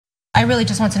I really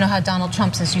just want to know how Donald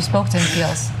Trump, since you spoke to him,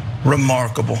 feels.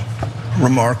 Remarkable,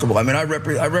 remarkable. I mean, I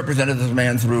represented this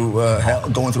man through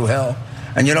going through hell.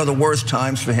 And you know the worst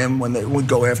times for him when they would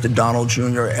go after Donald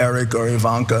Jr., Eric, or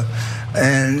Ivanka.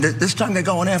 And this time they're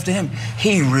going after him.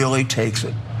 He really takes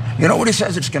it. You know what he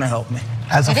says? It's going to help me.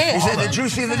 He said, did you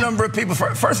see the number of people?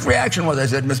 First reaction was, I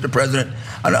said, Mr. President,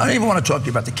 I don't even want to talk to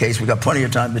you about the case. We got plenty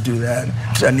of time to do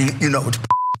that. And you know it's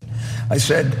I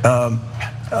said,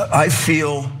 I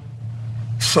feel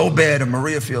so bad, and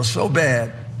Maria feels so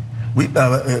bad.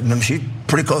 She's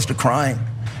pretty close to crying.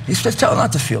 He says, tell her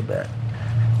not to feel bad.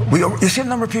 You see the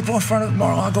number of people in front of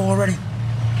Mar-a-Lago already?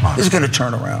 This is going to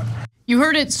turn around. You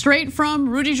heard it straight from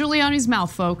Rudy Giuliani's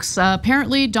mouth, folks.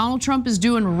 Apparently, Donald Trump is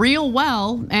doing real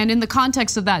well. And in the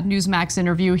context of that Newsmax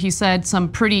interview, he said some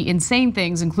pretty insane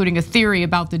things, including a theory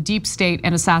about the deep state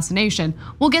and assassination.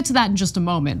 We'll get to that in just a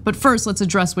moment. But first, let's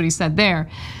address what he said there.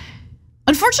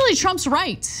 Unfortunately, Trump's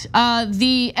right.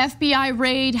 The FBI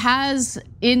raid has,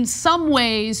 in some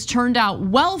ways, turned out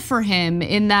well for him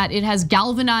in that it has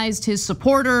galvanized his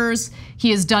supporters. He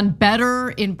has done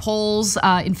better in polls.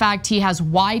 In fact, he has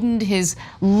widened his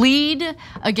lead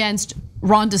against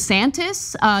Ron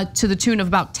DeSantis to the tune of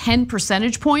about 10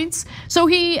 percentage points. So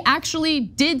he actually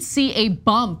did see a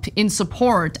bump in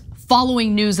support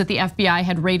following news that the FBI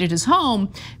had raided his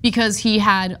home because he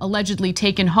had allegedly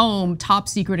taken home top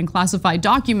secret and classified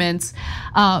documents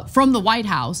from the White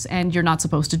House. And you're not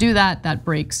supposed to do that. That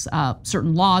breaks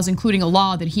certain laws, including a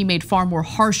law that he made far more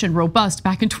harsh and robust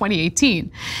back in 2018.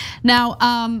 Now,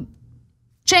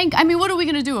 Cenk, I mean, what are we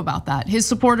gonna do about that? His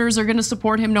supporters are gonna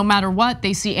support him no matter what.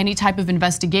 They see any type of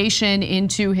investigation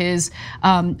into his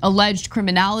alleged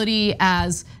criminality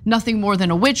as nothing more than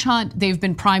a witch hunt. They've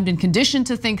been primed and conditioned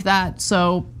to think that.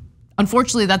 So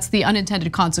unfortunately, that's the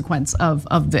unintended consequence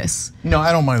of this. No,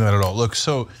 I don't mind that at all. Look,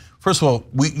 so first of all,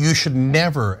 you should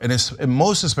never, and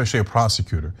most especially a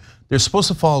prosecutor, they're supposed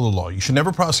to follow the law. You should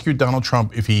never prosecute Donald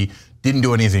Trump if he didn't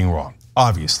do anything wrong.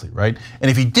 Obviously, right?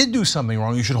 And if he did do something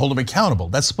wrong, you should hold him accountable.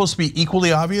 That's supposed to be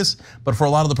equally obvious, but for a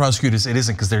lot of the prosecutors, it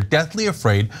isn't because they're deathly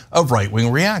afraid of right-wing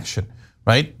reaction,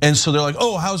 right? And so they're like,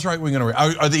 oh, how's right-wing gonna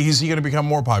react? Is he gonna become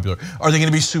more popular? Are they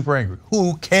gonna be super angry?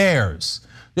 Who cares?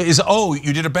 Oh,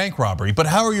 you did a bank robbery, but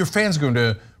how are your fans going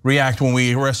to react when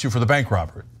we arrest you for the bank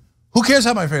robbery? Who cares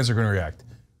how my fans are gonna react?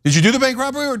 Did you do the bank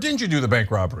robbery or didn't you do the bank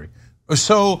robbery?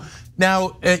 So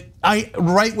now,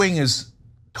 right-wing is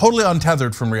totally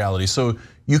untethered from reality, so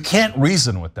you can't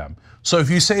reason with them. So if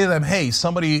you say to them, hey,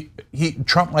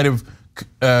 Trump might have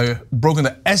broken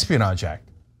the Espionage Act,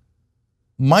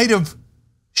 might have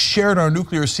shared our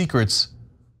nuclear secrets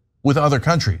with other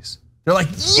countries. They're like,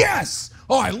 yes,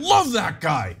 oh, I love that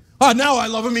guy. Oh, now I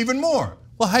love him even more.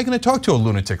 Well, how are you gonna talk to a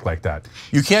lunatic like that?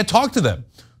 You can't talk to them.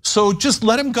 So just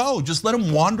let him go, just let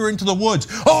him wander into the woods.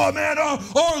 Oh man,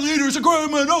 our leader's a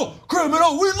criminal,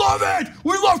 we love it.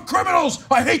 We love criminals.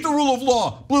 I hate the rule of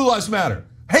law, Blue Lives Matter.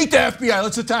 Hate the FBI,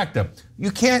 let's attack them. You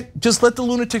can't just let the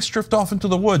lunatics drift off into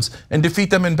the woods and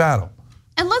defeat them in battle.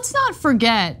 And let's not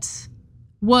forget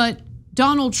what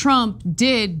Donald Trump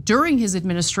did during his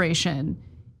administration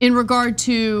in regard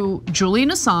to Julian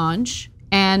Assange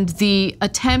and the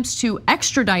attempts to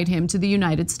extradite him to the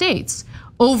United States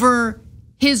over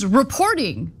his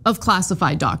reporting of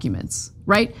classified documents,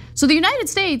 right? So the United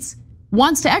States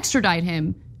wants to extradite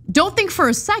him. Don't think for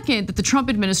a second that the Trump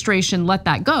administration let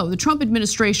that go. The Trump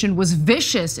administration was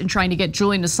vicious in trying to get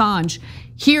Julian Assange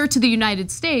here to the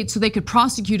United States so they could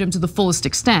prosecute him to the fullest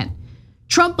extent.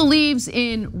 Trump believes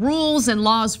in rules and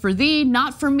laws for thee,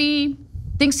 not for me,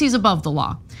 thinks he's above the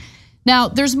law. Now,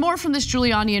 there's more from this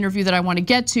Giuliani interview that I want to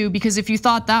get to, because if you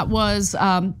thought that was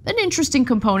an interesting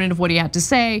component of what he had to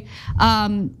say,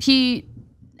 he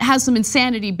has some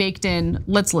insanity baked in.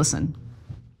 Let's listen.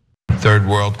 Third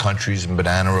world countries and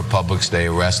banana republics, they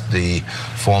arrest the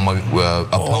former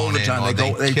opponent, all the time.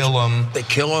 they kill them. They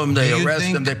kill them, they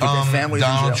arrest them, they put their families in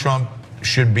jail. Donald Trump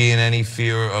should be in any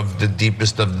fear of the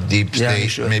deepest of the deep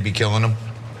state, maybe killing him?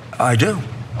 I do.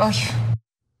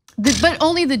 But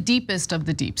only the deepest of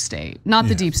the deep state, not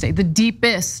the deep state, the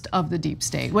deepest of the deep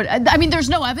state. I mean, there's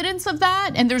no evidence of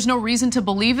that, and there's no reason to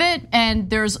believe it, and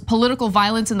there's political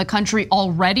violence in the country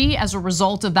already as a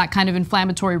result of that kind of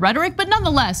inflammatory rhetoric, but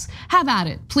nonetheless, have at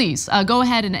it, please. Go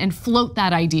ahead and float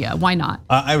that idea, why not?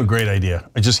 I have a great idea,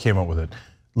 I just came up with it.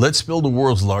 Let's build the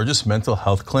world's largest mental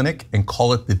health clinic and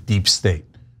call it the deep state,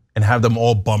 and have them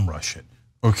all bum rush it.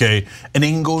 Okay, and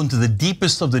then go into the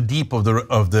deepest of the deep of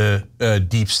the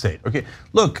deep state. Okay,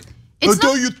 look.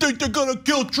 Until you think they're gonna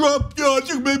kill Trump, yeah, I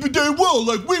think maybe they will.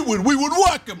 Like we would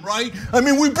whack him, right? I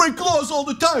mean, we break laws all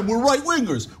the time. We're right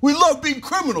wingers. We love being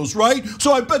criminals, right?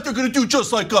 So I bet they're gonna do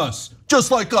just like us. just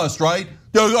like us, right?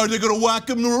 Are they gonna whack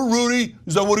him, Rudy?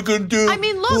 Is that what they're gonna do? I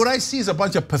mean, look. What I see is a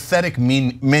bunch of pathetic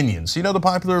minions. You know the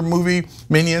popular movie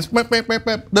Minions?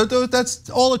 That's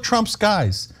all of Trump's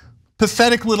guys.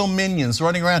 Pathetic little minions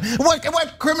running around.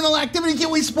 What criminal activity can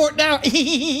we support now?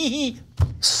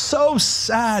 So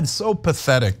sad, so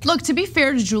pathetic. Look, to be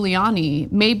fair to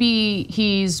Giuliani, maybe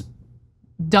he's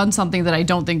done something that I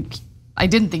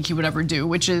didn't think he would ever do,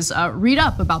 which is read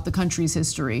up about the country's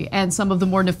history and some of the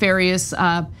more nefarious,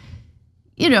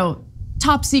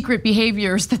 top secret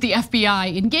behaviors that the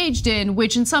FBI engaged in,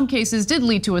 which in some cases did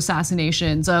lead to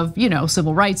assassinations of,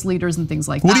 civil rights leaders and things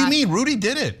like that. What do you mean? Rudy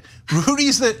did it.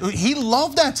 He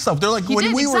loved that stuff. They're like,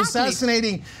 when we were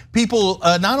assassinating people,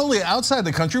 not only outside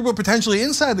the country, but potentially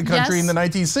inside the country in the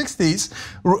 1960s,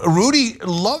 Rudy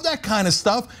loved that kind of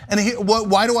stuff. And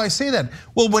why do I say that?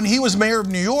 Well, when he was mayor of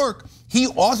New York, he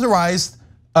authorized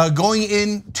going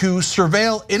in to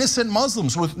surveil innocent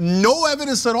Muslims with no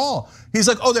evidence at all. He's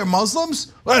like, oh, they're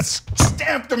Muslims? Let's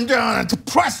stamp them down and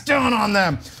press down on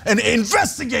them and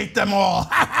investigate them all.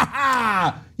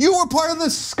 You were part of the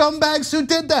scumbags who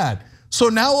did that. So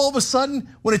now all of a sudden,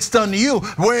 when it's done to you,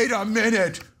 wait a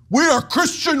minute, we are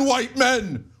Christian white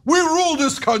men. We rule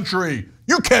this country.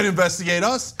 You can't investigate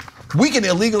us. We can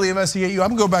illegally investigate you.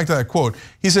 I'm gonna go back to that quote.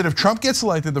 He said, if Trump gets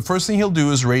elected, the first thing he'll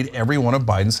do is raid every one of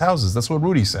Biden's houses. That's what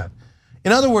Rudy said.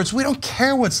 In other words, we don't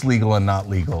care what's legal and not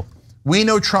legal. We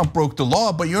know Trump broke the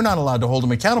law, but you're not allowed to hold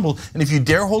him accountable. And if you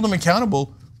dare hold him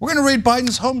accountable, we're gonna raid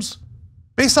Biden's homes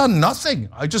based on nothing.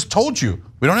 I just told you,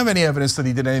 we don't have any evidence that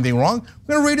he did anything wrong.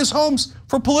 We're gonna raid his homes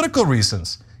for political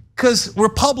reasons. Because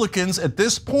Republicans at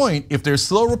this point, if they're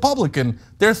still a Republican,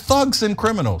 they're thugs and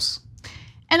criminals.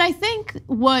 And I think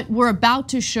what we're about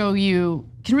to show you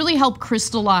can really help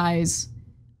crystallize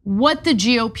what the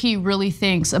GOP really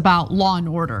thinks about law and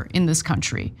order in this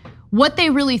country. What they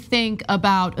really think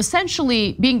about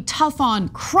essentially being tough on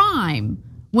crime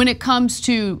when it comes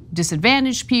to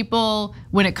disadvantaged people,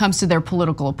 when it comes to their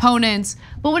political opponents,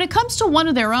 but when it comes to one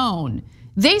of their own,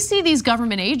 they see these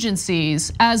government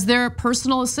agencies as their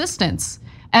personal assistants,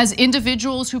 as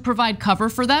individuals who provide cover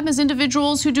for them, as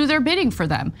individuals who do their bidding for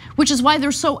them, which is why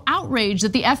they're so outraged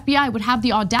that the FBI would have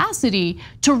the audacity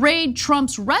to raid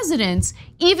Trump's residence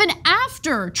even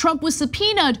after Trump was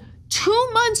subpoenaed 2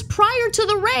 months prior to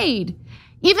the raid.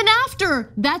 Even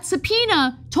after that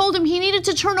subpoena told him he needed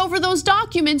to turn over those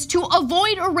documents to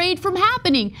avoid a raid from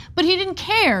happening, but he didn't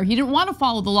care. He didn't want to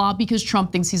follow the law because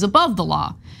Trump thinks he's above the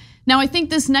law. Now, I think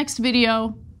this next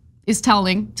video is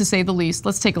telling, to say the least.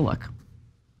 Let's take a look.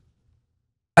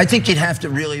 I think you'd have to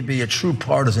really be a true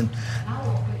partisan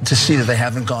to see that they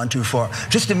haven't gone too far.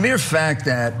 Just the mere fact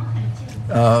that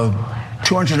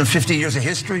 250 years of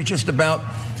history, just about,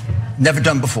 never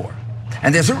done before.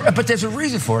 And there's a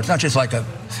reason for it. It's not just like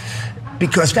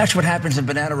because that's what happens in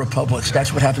banana republics.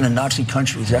 That's what happened in Nazi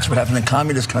countries. That's what happened in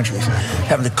communist countries.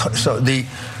 So the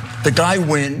guy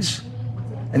wins,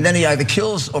 and then he either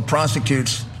kills or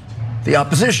prosecutes the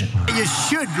opposition. You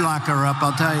should lock her up,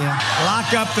 I'll tell you.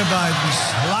 Lock up the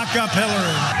Bidens. Lock up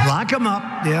Hillary. Lock them up,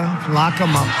 yeah, lock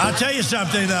them up. I'll tell you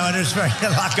something, though, and it's very,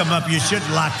 lock them up. You should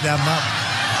lock them up.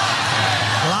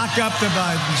 Lock up the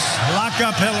Bidens. Lock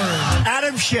up Hillary.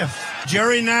 Adam Schiff,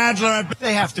 Jerry Nadler,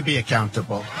 they have to be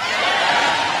accountable.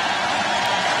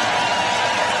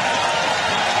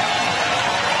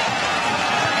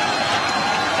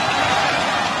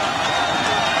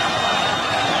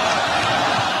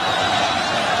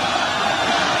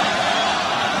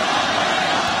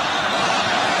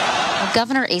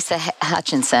 Governor Asa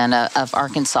Hutchinson of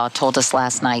Arkansas told us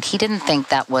last night he didn't think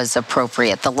that was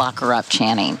appropriate, the lock her up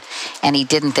chanting, and he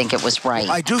didn't think it was right.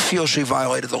 I do feel she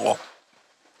violated the law,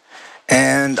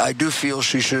 and I do feel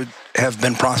she should have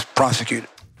been prosecuted.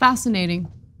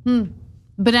 Fascinating.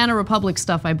 Banana Republic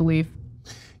stuff, I believe.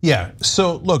 Yeah,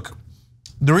 so look,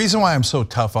 the reason why I'm so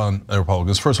tough on the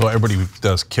Republicans, first of all, everybody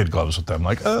does kid gloves with them,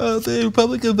 like, oh, the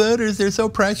Republican voters, they're so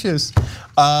precious,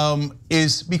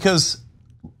 is because,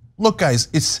 look, guys,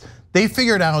 they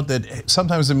figured out that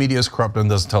sometimes the media is corrupt and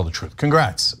doesn't tell the truth.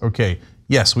 Congrats, okay.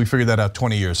 Yes, we figured that out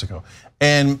 20 years ago.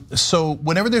 And so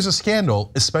whenever there's a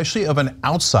scandal, especially of an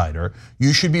outsider,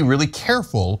 you should be really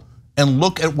careful and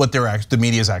look at what the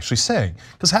media is actually saying.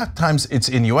 Because half times it's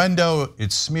innuendo,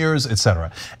 it's smears,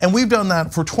 etc. And we've done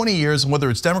that for 20 years, whether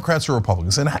it's Democrats or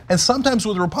Republicans. And sometimes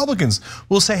with Republicans,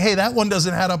 we'll say, hey, that one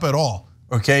doesn't add up at all,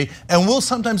 okay? And we'll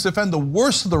sometimes defend the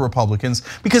worst of the Republicans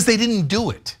because they didn't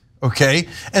do it. Okay,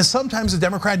 and sometimes the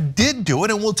Democrat did do it,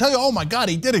 and we'll tell you, oh my God,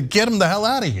 he did it, get him the hell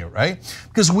out of here, right?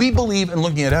 Because we believe in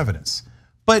looking at evidence.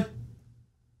 But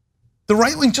the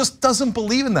right wing just doesn't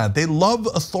believe in that. They love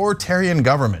authoritarian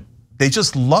government. They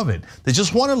just love it. They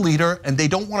just want a leader and they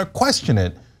don't want to question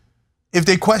it. If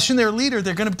they question their leader,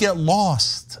 they're gonna get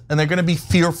lost and they're gonna be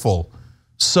fearful.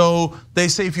 So they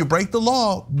say, if you break the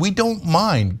law, we don't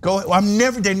mind.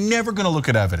 They're never gonna look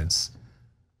at evidence.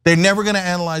 They're never gonna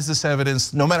analyze this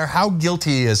evidence, no matter how guilty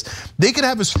he is. They could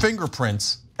have his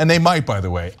fingerprints, and they might, by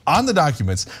the way, on the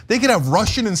documents. They could have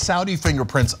Russian and Saudi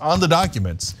fingerprints on the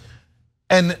documents.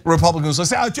 And Republicans will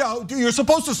say, oh, you're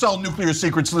supposed to sell nuclear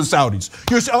secrets to the Saudis.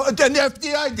 And the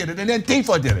FBI did it, and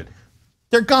Antifa did it.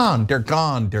 They're gone, they're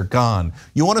gone, they're gone.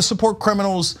 You wanna support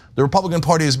criminals? The Republican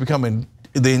Party is becoming,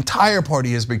 the entire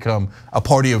party has become a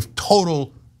party of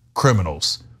total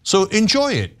criminals. So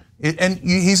enjoy it. And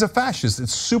he's a fascist,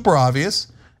 it's super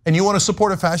obvious. And you wanna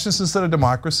support a fascist instead of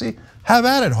democracy? Have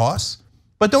at it, Hoss.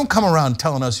 But don't come around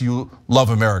telling us you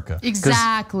love America.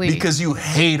 Exactly. Because you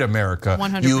hate America.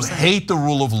 100%. You hate the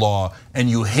rule of law and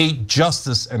you hate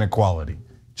justice and equality.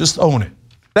 Just own it.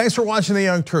 Thanks for watching The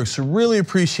Young Turks, really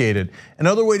appreciate it.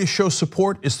 Another way to show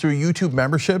support is through YouTube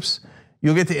memberships.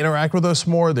 You'll get to interact with us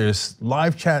more. There's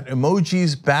live chat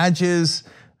emojis, badges.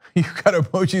 You've got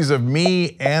emojis of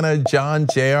me, Anna, John,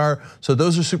 JR. So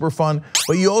those are super fun.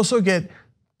 But you also get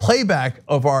playback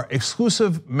of our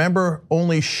exclusive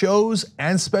member-only shows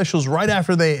and specials right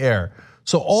after they air.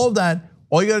 So all of that,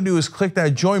 all you gotta do is click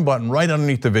that join button right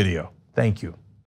underneath the video. Thank you.